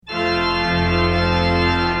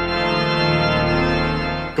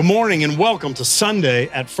Good morning and welcome to Sunday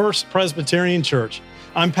at First Presbyterian Church.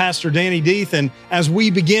 I'm Pastor Danny Deeth, and as we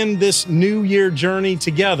begin this new year journey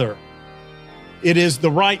together, it is the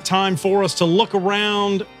right time for us to look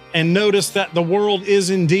around and notice that the world is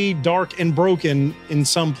indeed dark and broken in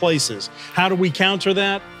some places. How do we counter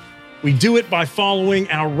that? We do it by following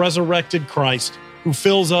our resurrected Christ, who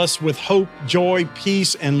fills us with hope, joy,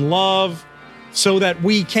 peace, and love, so that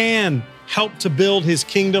we can help to build his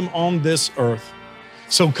kingdom on this earth.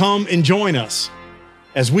 So come and join us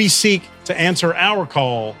as we seek to answer our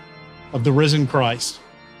call of the risen Christ.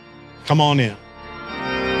 Come on in.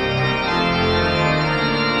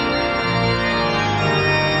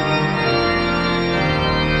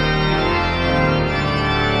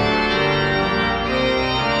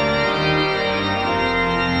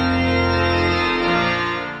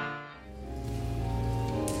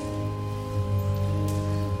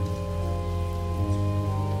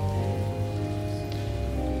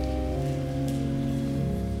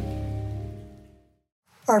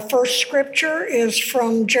 Our first scripture is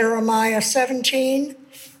from Jeremiah 17,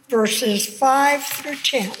 verses 5 through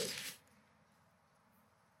 10.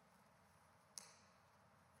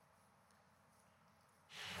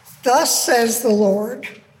 Thus says the Lord,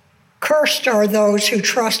 cursed are those who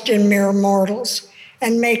trust in mere mortals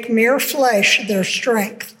and make mere flesh their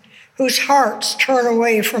strength, whose hearts turn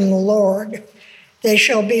away from the Lord. They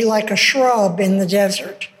shall be like a shrub in the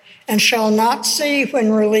desert and shall not see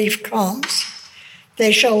when relief comes.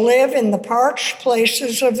 They shall live in the parched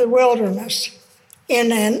places of the wilderness,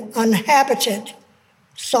 in an uninhabited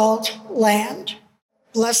salt land.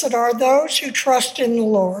 Blessed are those who trust in the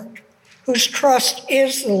Lord, whose trust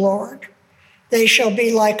is the Lord. They shall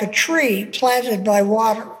be like a tree planted by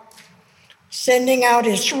water, sending out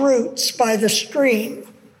its roots by the stream.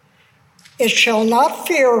 It shall not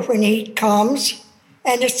fear when heat comes,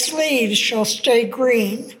 and its leaves shall stay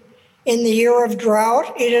green. In the year of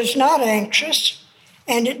drought, it is not anxious,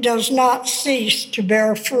 and it does not cease to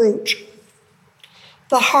bear fruit.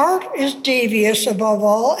 The heart is devious above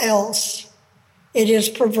all else. It is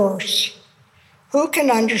perverse. Who can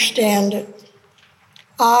understand it?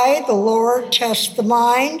 I, the Lord, test the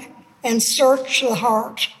mind and search the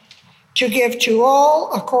heart, to give to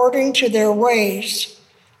all according to their ways,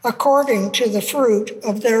 according to the fruit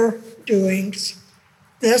of their doings.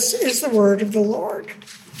 This is the word of the Lord.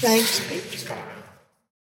 Thanks be to God.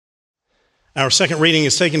 Our second reading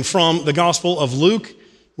is taken from the Gospel of Luke.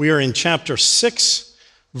 We are in chapter 6,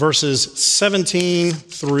 verses 17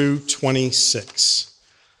 through 26.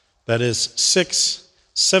 That is 6,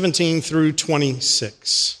 17 through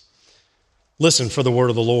 26. Listen for the word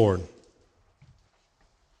of the Lord.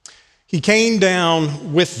 He came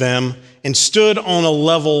down with them and stood on a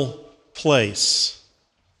level place,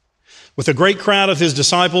 with a great crowd of his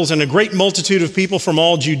disciples and a great multitude of people from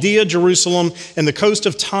all Judea, Jerusalem, and the coast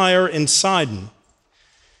of Tyre and Sidon.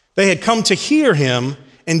 They had come to hear him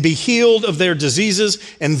and be healed of their diseases,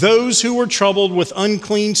 and those who were troubled with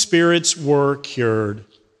unclean spirits were cured.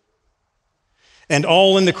 And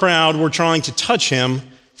all in the crowd were trying to touch him,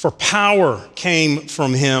 for power came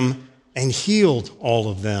from him and healed all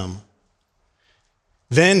of them.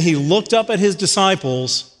 Then he looked up at his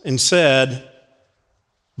disciples and said,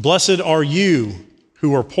 Blessed are you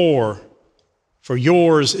who are poor, for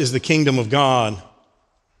yours is the kingdom of God.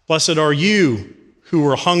 Blessed are you who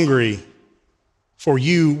are hungry, for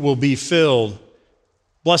you will be filled.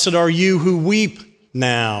 Blessed are you who weep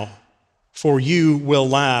now, for you will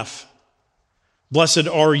laugh. Blessed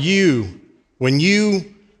are you when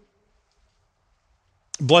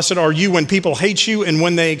people hate you and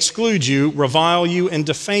when they exclude you, revile you, and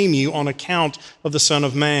defame you on account of the Son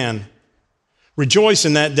of Man. Rejoice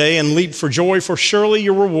in that day and leap for joy, for surely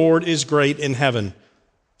your reward is great in heaven.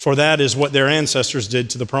 For that is what their ancestors did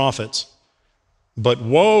to the prophets. But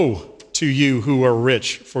woe to you who are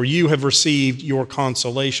rich, for you have received your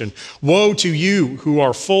consolation. Woe to you who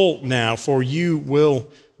are full now, for you will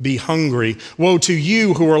be hungry. Woe to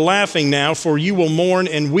you who are laughing now, for you will mourn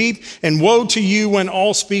and weep. And woe to you when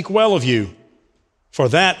all speak well of you, for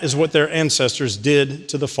that is what their ancestors did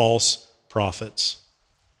to the false prophets.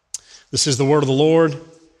 This is the word of the Lord.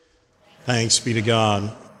 Thanks be to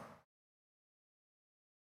God.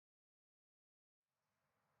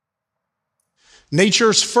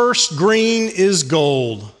 Nature's first green is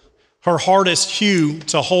gold, her hardest hue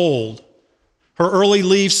to hold. Her early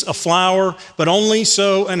leaf's a flower, but only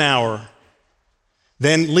so an hour.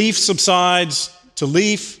 Then leaf subsides to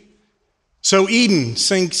leaf, so Eden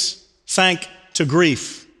sank to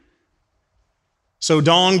grief. So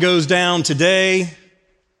dawn goes down today.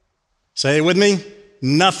 Say it with me.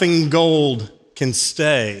 Nothing gold can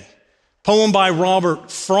stay. Poem by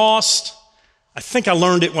Robert Frost. I think I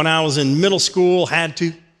learned it when I was in middle school, had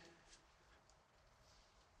to.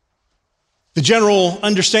 The general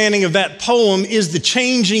understanding of that poem is the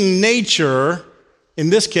changing nature, in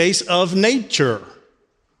this case, of nature.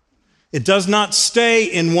 It does not stay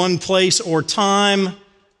in one place or time.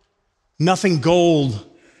 Nothing gold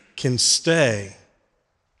can stay.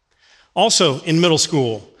 Also in middle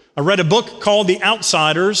school, I read a book called The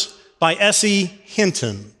Outsiders by S.E.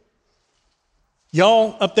 Hinton.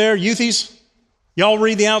 Y'all up there, youthies, y'all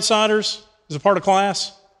read The Outsiders as a part of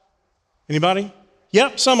class? Anybody?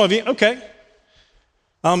 Yep, some of you, okay.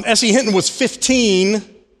 S.E. Hinton was 15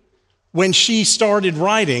 when she started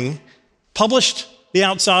writing, published The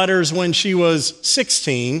Outsiders when she was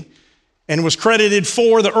 16, and was credited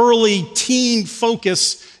for the early teen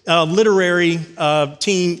focus literary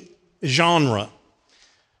teen genre.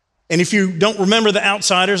 And if you don't remember The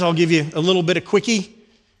Outsiders, I'll give you a little bit of quickie.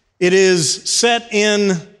 It is set in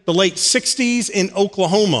the late 60s in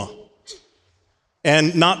Oklahoma,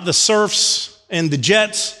 and not the Surfs and the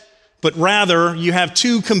Jets, but rather you have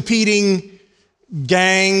two competing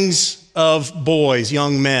gangs of boys,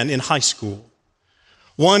 young men in high school.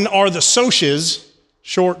 One are the Socs,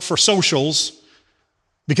 short for socials,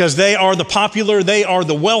 because they are the popular, they are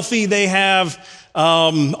the wealthy, they have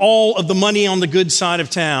all of the money on the good side of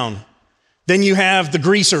town. Then you have the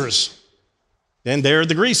Greasers, and they're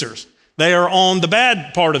the Greasers. They are on the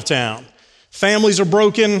bad part of town. Families are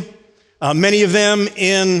broken, many of them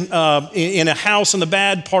in a house in the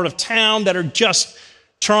bad part of town that are just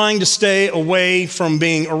trying to stay away from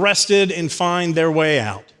being arrested and find their way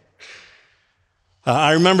out.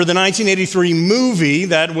 I remember the 1983 movie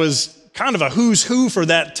that was kind of a who's who for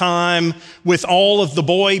that time with all of the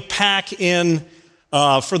boy pack in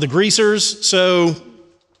for the Greasers. So,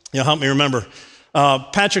 help me remember.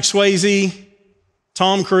 Patrick Swayze,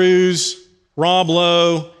 Tom Cruise, Rob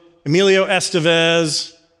Lowe, Emilio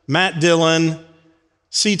Estevez, Matt Dillon,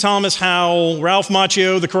 C. Thomas Howell, Ralph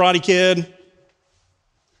Macchio, the Karate Kid.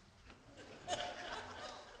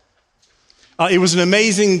 It was an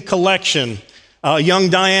amazing collection. Young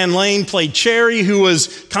Diane Lane played Cherry, who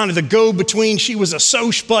was kind of the go-between. She was a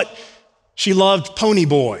Soc, but she loved Pony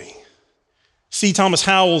Boy. C. Thomas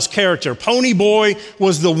Howell's character. Pony Boy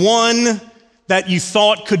was the one that you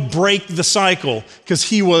thought could break the cycle because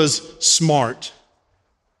he was smart.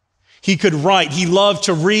 He could write. He loved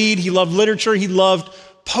to read. He loved literature. He loved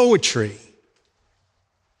poetry.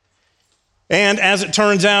 And as it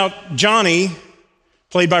turns out, Johnny,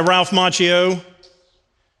 played by Ralph Macchio,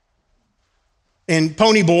 and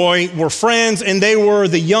Pony Boy were friends, and they were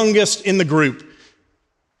the youngest in the group.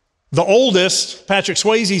 The oldest, Patrick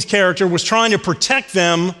Swayze's character, was trying to protect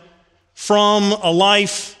them from a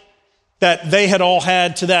life that they had all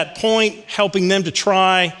had to that point, helping them to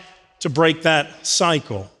try to break that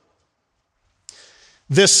cycle.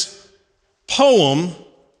 This poem,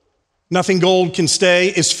 Nothing Gold Can Stay,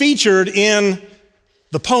 is featured in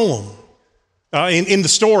the poem, in the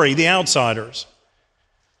story, The Outsiders.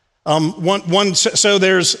 So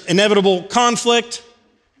there's inevitable conflict.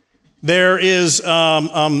 There is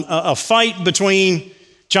a fight between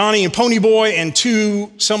Johnny and Pony Boy and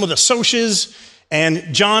some of the Socs,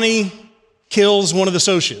 and Johnny kills one of the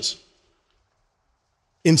Socs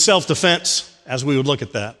in self-defense, as we would look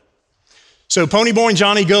at that. So Pony Boy and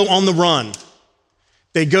Johnny go on the run.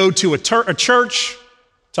 They go to a church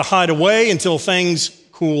to hide away until things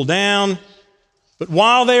cool down. But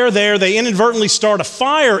while they're there, they inadvertently start a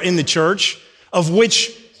fire in the church, of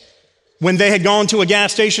which, when they had gone to a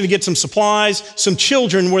gas station to get some supplies, some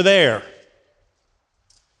children were there.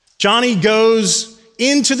 Johnny goes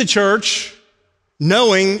into the church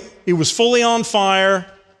knowing it was fully on fire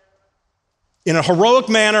in a heroic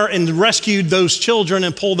manner and rescued those children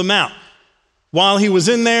and pulled them out. While he was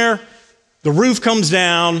in there, the roof comes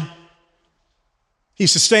down. He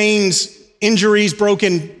sustains injuries,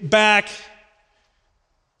 broken back,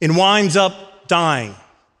 and winds up dying.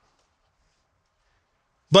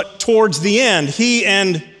 But towards the end, he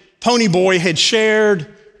and Pony Boy had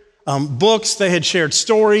shared books, they had shared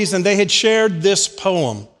stories, and they had shared this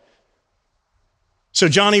poem. So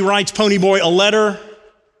Johnny writes Pony Boy a letter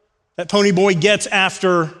that Pony Boy gets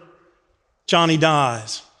after Johnny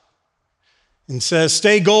dies and says,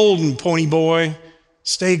 "Stay golden, Pony Boy,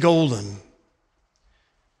 stay golden."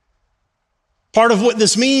 Part of what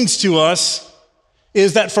this means to us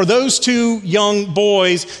is that for those two young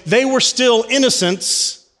boys, they were still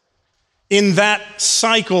innocents in that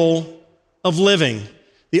cycle of living.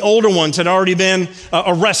 The older ones had already been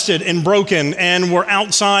arrested and broken and were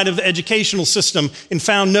outside of the educational system and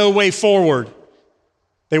found no way forward.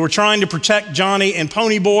 They were trying to protect Johnny and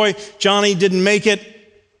Pony Boy. Johnny didn't make it.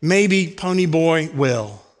 Maybe Pony Boy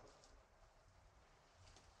will.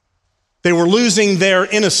 They were losing their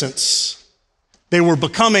innocence. They were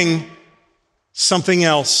becoming something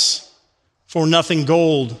else, for nothing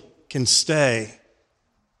gold can stay.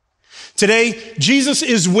 Today, Jesus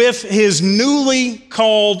is with his newly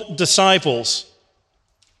called disciples.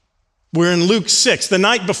 We're in Luke 6. The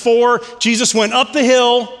night before, Jesus went up the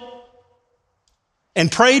hill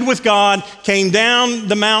and prayed with God, came down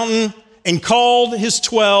the mountain, and called his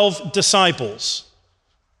 12 disciples.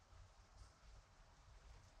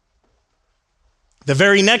 The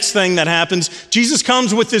very next thing that happens, Jesus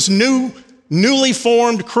comes with this newly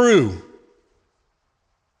formed crew.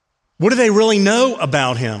 What do they really know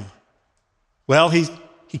about him? Well, he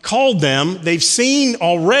called them. They've seen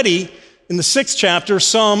already in the 6th chapter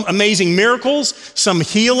some amazing miracles, some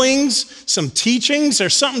healings, some teachings.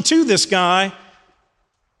 There's something to this guy.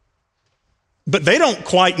 But they don't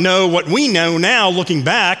quite know what we know now looking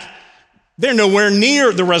back. They're nowhere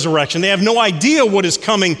near the resurrection. They have no idea what is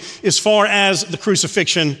coming as far as the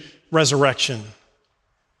crucifixion, resurrection.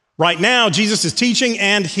 Right now, Jesus is teaching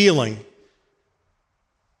and healing.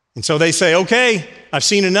 And so they say, okay, I've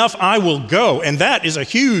seen enough, I will go. And that is a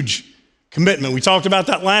huge commitment. We talked about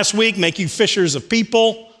that last week, make you fishers of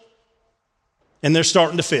people. And they're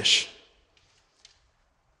starting to fish.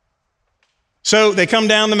 So they come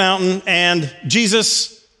down the mountain, and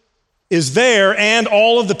Jesus is there, and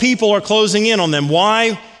all of the people are closing in on them.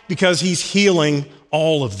 Why? Because he's healing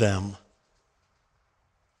all of them.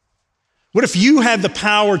 What if you had the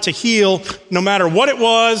power to heal no matter what it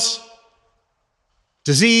was?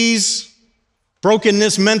 Disease,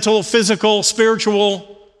 brokenness, mental, physical,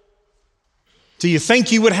 spiritual. Do you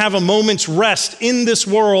think you would have a moment's rest in this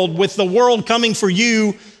world with the world coming for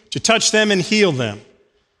you to touch them and heal them?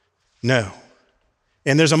 No.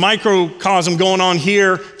 And there's a microcosm going on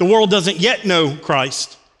here. The world doesn't yet know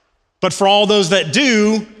Christ. But for all those that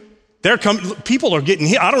do, people are getting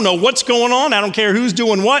healed. I don't know what's going on. I don't care who's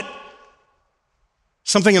doing what.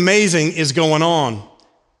 Something amazing is going on.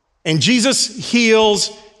 And Jesus heals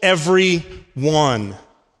everyone.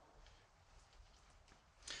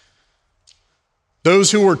 Those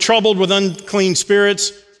who were troubled with unclean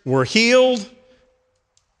spirits were healed.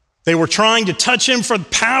 They were trying to touch him, for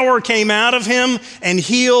power came out of him and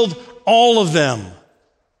healed all of them.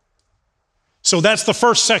 So that's the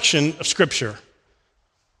first section of Scripture.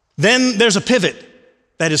 Then there's a pivot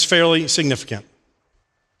that is fairly significant.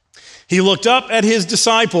 He looked up at his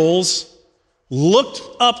disciples,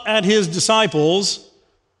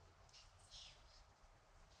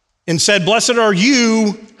 and said, "Blessed are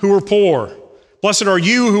you who are poor. Blessed are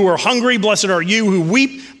you who are hungry. Blessed are you who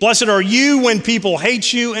weep. Blessed are you when people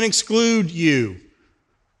hate you and exclude you."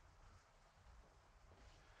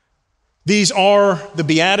 These are the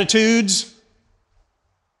Beatitudes.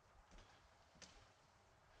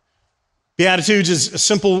 Beatitudes is a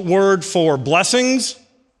simple word for blessings.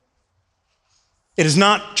 It is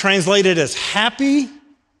not translated as happy,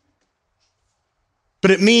 but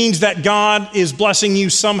it means that God is blessing you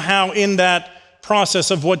somehow in that process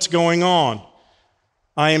of what's going on.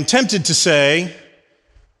 I am tempted to say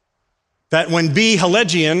that when B.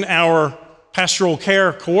 Helegian, our pastoral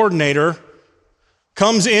care coordinator,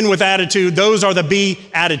 comes in with attitude, those are the B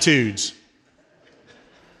attitudes.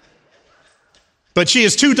 But she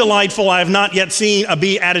is too delightful. I have not yet seen a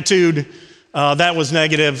B attitude that was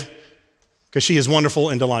negative, because she is wonderful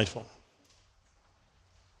and delightful.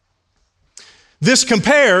 This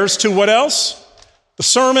compares to what else? The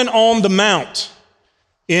Sermon on the Mount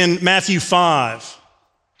in Matthew 5.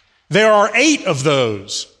 There are 8 of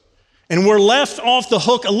those, and we're left off the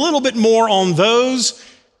hook a little bit more on those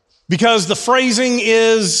because the phrasing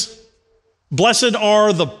is, "Blessed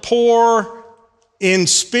are the poor in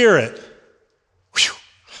spirit." Whew.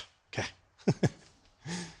 Okay.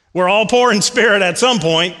 We're all poor in spirit at some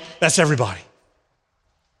point. That's everybody.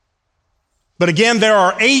 But again, there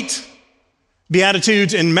are 8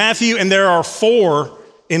 Beatitudes in Matthew, and there are 4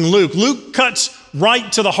 in Luke. Luke cuts right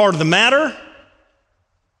to the heart of the matter.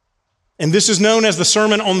 And this is known as the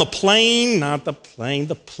Sermon on the Plain, not the plain,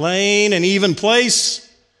 the plain, an even place,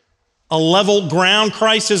 a level ground.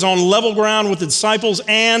 Christ is on level ground with the disciples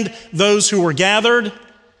and those who were gathered.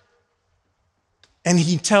 And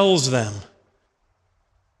he tells them,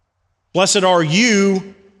 "Blessed are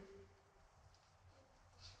you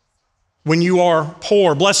when you are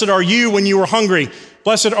poor. Blessed are you when you are hungry.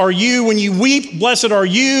 Blessed are you when you weep. Blessed are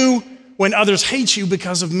you when others hate you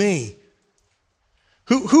because of me."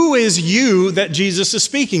 Who is you that Jesus is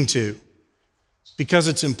speaking to? Because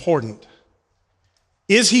it's important.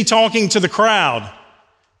 Is he talking to the crowd?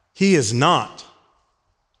 He is not.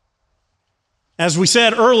 As we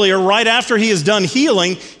said earlier, right after he is done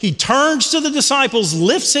healing, he turns to the disciples,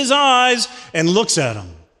 lifts his eyes, and looks at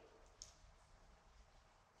them.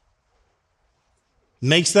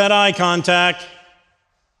 Makes that eye contact.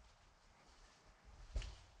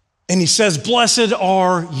 And he says, "Blessed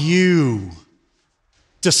are you,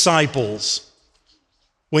 disciples,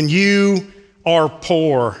 when you are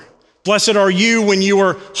poor. Blessed are you when you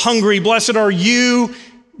are hungry. Blessed are you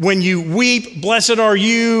when you weep. Blessed are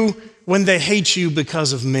you when they hate you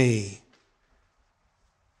because of me."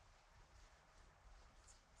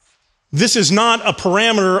 This is not a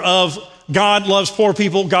parameter of God loves poor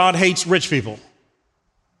people, God hates rich people.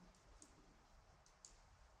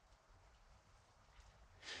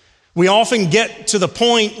 We often get to the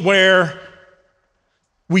point where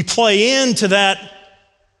we play into that,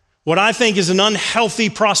 what I think is an unhealthy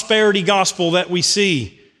prosperity gospel that we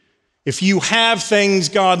see. If you have things,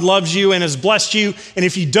 God loves you and has blessed you. And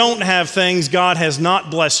if you don't have things, God has not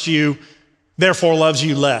blessed you, therefore loves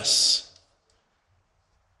you less.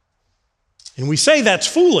 And we say that's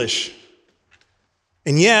foolish.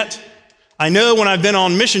 And yet, I know when I've been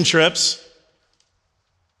on mission trips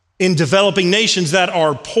in developing nations that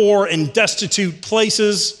are poor and destitute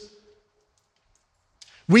places,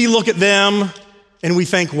 we look at them and we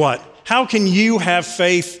think, what? How can you have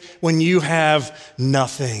faith when you have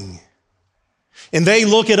nothing? And they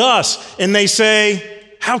look at us and they say,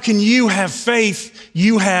 how can you have faith?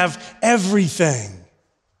 You have everything.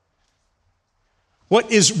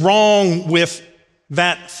 What is wrong with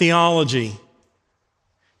that theology?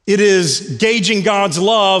 It is gauging God's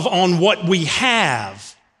love on what we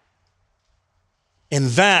have. And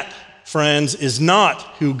that, friends, is not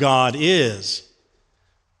who God is.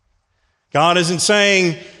 God isn't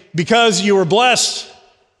saying, because you are blessed,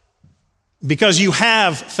 because you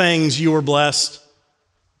have things, you are blessed,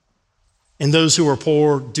 and those who are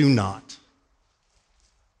poor do not.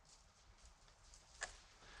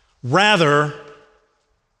 Rather,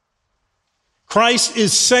 Christ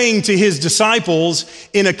is saying to his disciples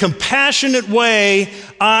in a compassionate way,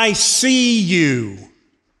 I see you.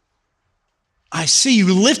 I see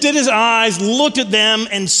you. Lifted his eyes, looked at them,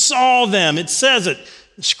 and saw them. It says it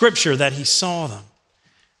in Scripture that he saw them.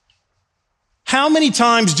 How many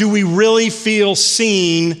times do we really feel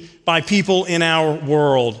seen by people in our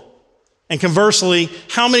world? And conversely,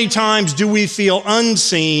 how many times do we feel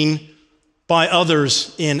unseen by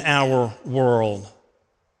others in our world?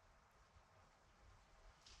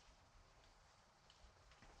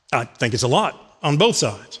 I think it's a lot on both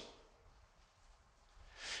sides.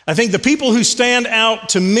 I think the people who stand out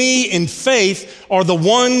to me in faith are the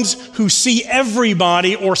ones who see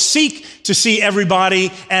everybody or seek to see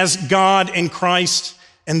everybody as God and Christ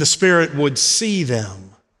and the Spirit would see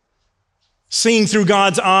them. Seeing through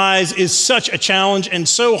God's eyes is such a challenge and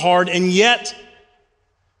so hard, and yet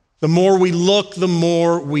the more we look, the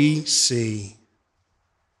more we see.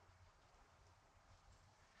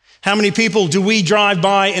 How many people do we drive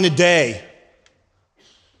by in a day?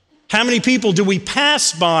 How many people do we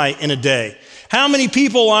pass by in a day? How many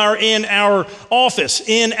people are in our office,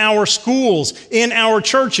 in our schools, in our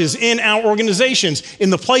churches, in our organizations,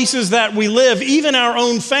 in the places that we live, even our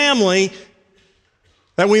own family,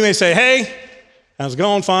 that we may say, hey, how's it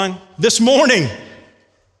going? Fine. This morning,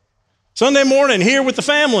 Sunday morning, here with the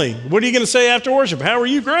family. What are you going to say after worship? How are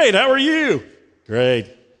you? Great. How are you? Great.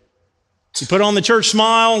 You put on the church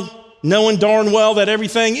smile, knowing darn well that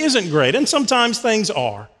everything isn't great, and sometimes things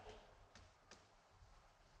are.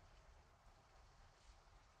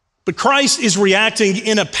 But Christ is reacting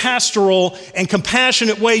in a pastoral and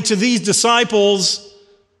compassionate way to these disciples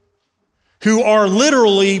who are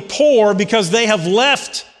literally poor because they have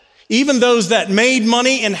left. Even those that made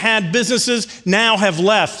money and had businesses now have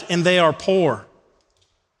left and they are poor.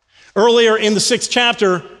 Earlier in the 6th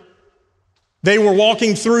chapter, they were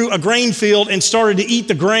walking through a grain field and started to eat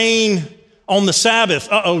the grain on the Sabbath.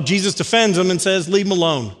 Jesus defends them and says, leave them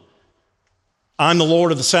alone. I'm the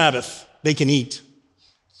Lord of the Sabbath. They can eat.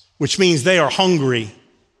 Which means they are hungry.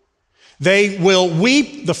 They will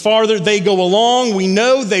weep the farther they go along. We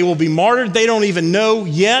know they will be martyred. They don't even know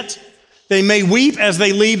yet. They may weep as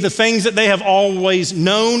they leave the things that they have always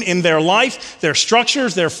known in their life, their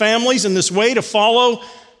structures, their families, in this way to follow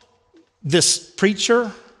this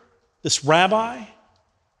preacher, this rabbi.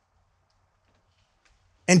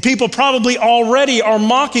 And people probably already are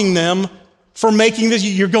mocking them for making this.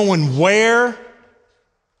 You're going where?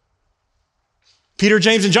 Peter,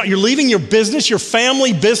 James, and John, you're leaving your business, your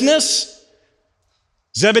family business.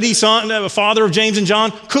 Zebedee, son, father of James and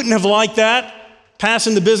John, couldn't have liked that,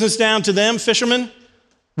 passing the business down to them, fishermen.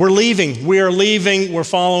 We're leaving. We are leaving. We're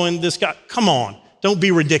following this guy. Come on. Don't be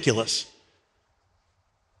ridiculous.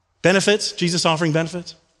 Benefits? Jesus offering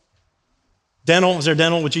benefits? Dental? Is there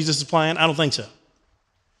dental with Jesus' plan? I don't think so.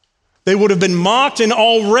 They would have been mocked, and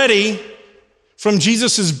already from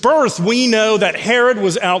Jesus' birth, we know that Herod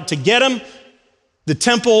was out to get him. The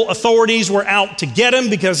temple authorities were out to get him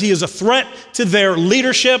because he is a threat to their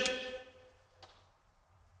leadership.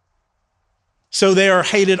 So they are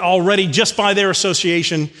hated already just by their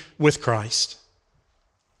association with Christ.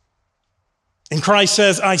 And Christ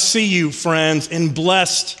says, I see you, friends, and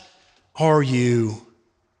blessed are you.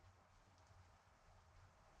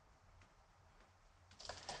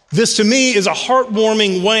 This to me is a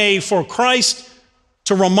heartwarming way for Christ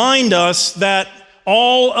to remind us that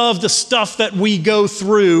all of the stuff that we go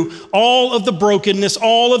through, all of the brokenness,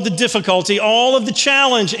 all of the difficulty, all of the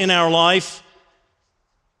challenge in our life,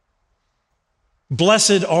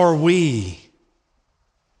 blessed are we.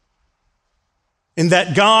 In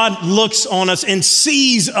that God looks on us and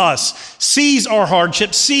sees us, sees our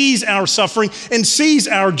hardship, sees our suffering, and sees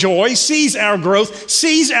our joy, sees our growth,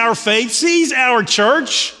 sees our faith, sees our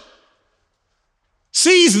church,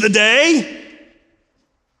 sees the day.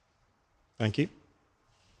 Thank you.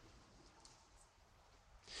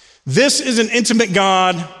 This is an intimate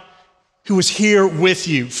God who is here with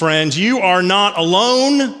you, friends. You are not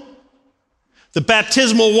alone. The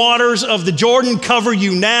baptismal waters of the Jordan cover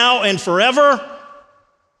you now and forever.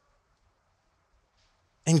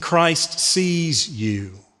 And Christ sees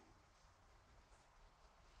you.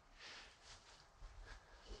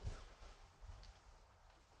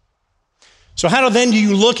 So how do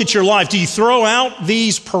you look at your life? Do you throw out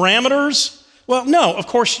these parameters? Well, no, of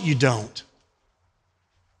course you don't.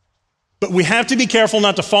 But we have to be careful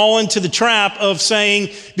not to fall into the trap of saying,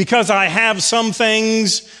 because I have some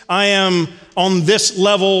things, I am on this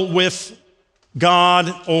level with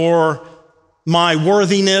God, or my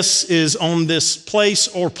worthiness is on this place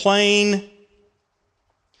or plane.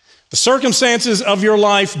 The circumstances of your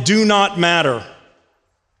life do not matter.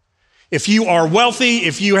 If you are wealthy,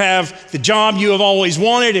 if you have the job you have always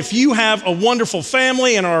wanted, if you have a wonderful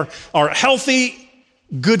family and are healthy,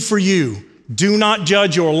 good for you. Do not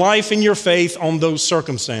judge your life and your faith on those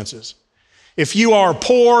circumstances. If you are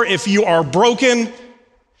poor, if you are broken,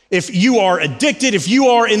 if you are addicted, if you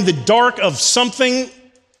are in the dark of something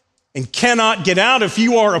and cannot get out, if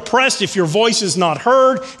you are oppressed, if your voice is not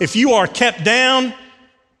heard, if you are kept down,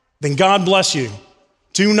 then God bless you.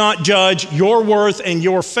 Do not judge your worth and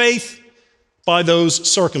your faith by those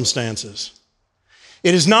circumstances.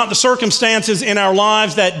 It is not the circumstances in our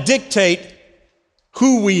lives that dictate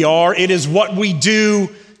who we are. It is what we do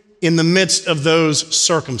in the midst of those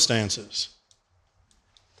circumstances.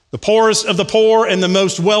 The poorest of the poor and the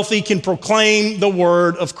most wealthy can proclaim the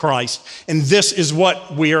word of Christ, and this is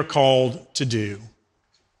what we are called to do.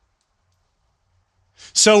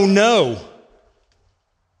 So know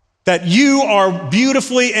that you are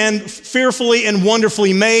beautifully and fearfully and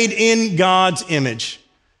wonderfully made in God's image.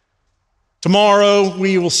 Tomorrow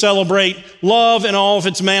we will celebrate love in all of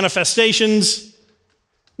its manifestations.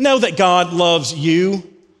 Know that God loves you.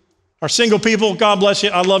 Our single people, God bless you,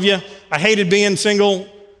 I love you. I hated being single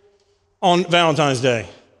on Valentine's Day.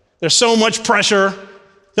 There's so much pressure.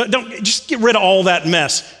 Don't just get rid of all that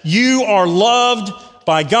mess. You are loved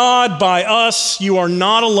by God, by us. You are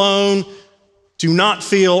not alone. Do not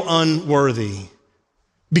feel unworthy,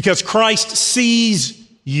 because Christ sees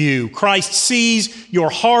you. Christ sees your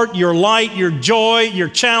heart, your light, your joy, your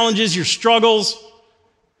challenges, your struggles,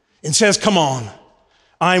 and says, come on,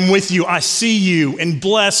 I'm with you. I see you, and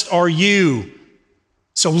blessed are you.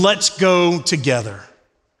 So let's go together.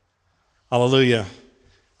 Hallelujah.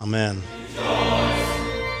 Amen.